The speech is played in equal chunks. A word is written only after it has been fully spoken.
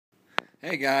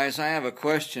Hey guys, I have a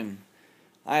question.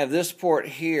 I have this port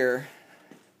here,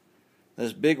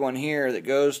 this big one here that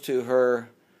goes to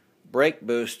her brake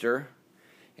booster,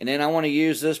 and then I want to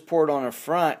use this port on the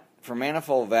front for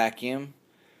manifold vacuum,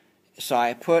 so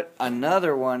I put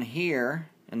another one here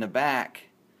in the back,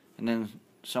 and then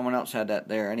someone else had that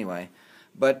there anyway,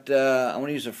 but I want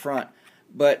to use the front.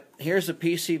 But here's the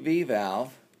PCV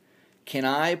valve. Can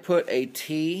I put a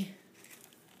T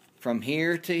from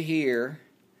here to here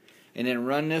and then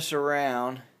run this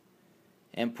around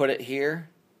and put it here?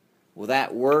 Will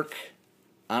that work?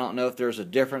 I don't know if there's a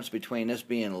difference between this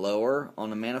being lower on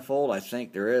the manifold. I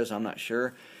think there is, I'm not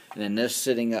sure. And then this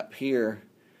sitting up here.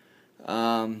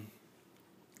 Because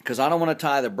I don't want to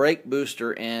tie the brake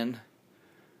booster in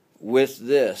with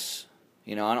this.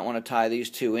 You know, I don't want to tie these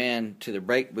two in to the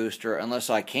brake booster unless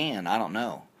I can. I don't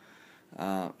know.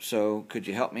 So could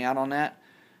you help me out on that?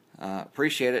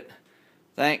 Appreciate it.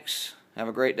 Thanks. Have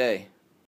a great day.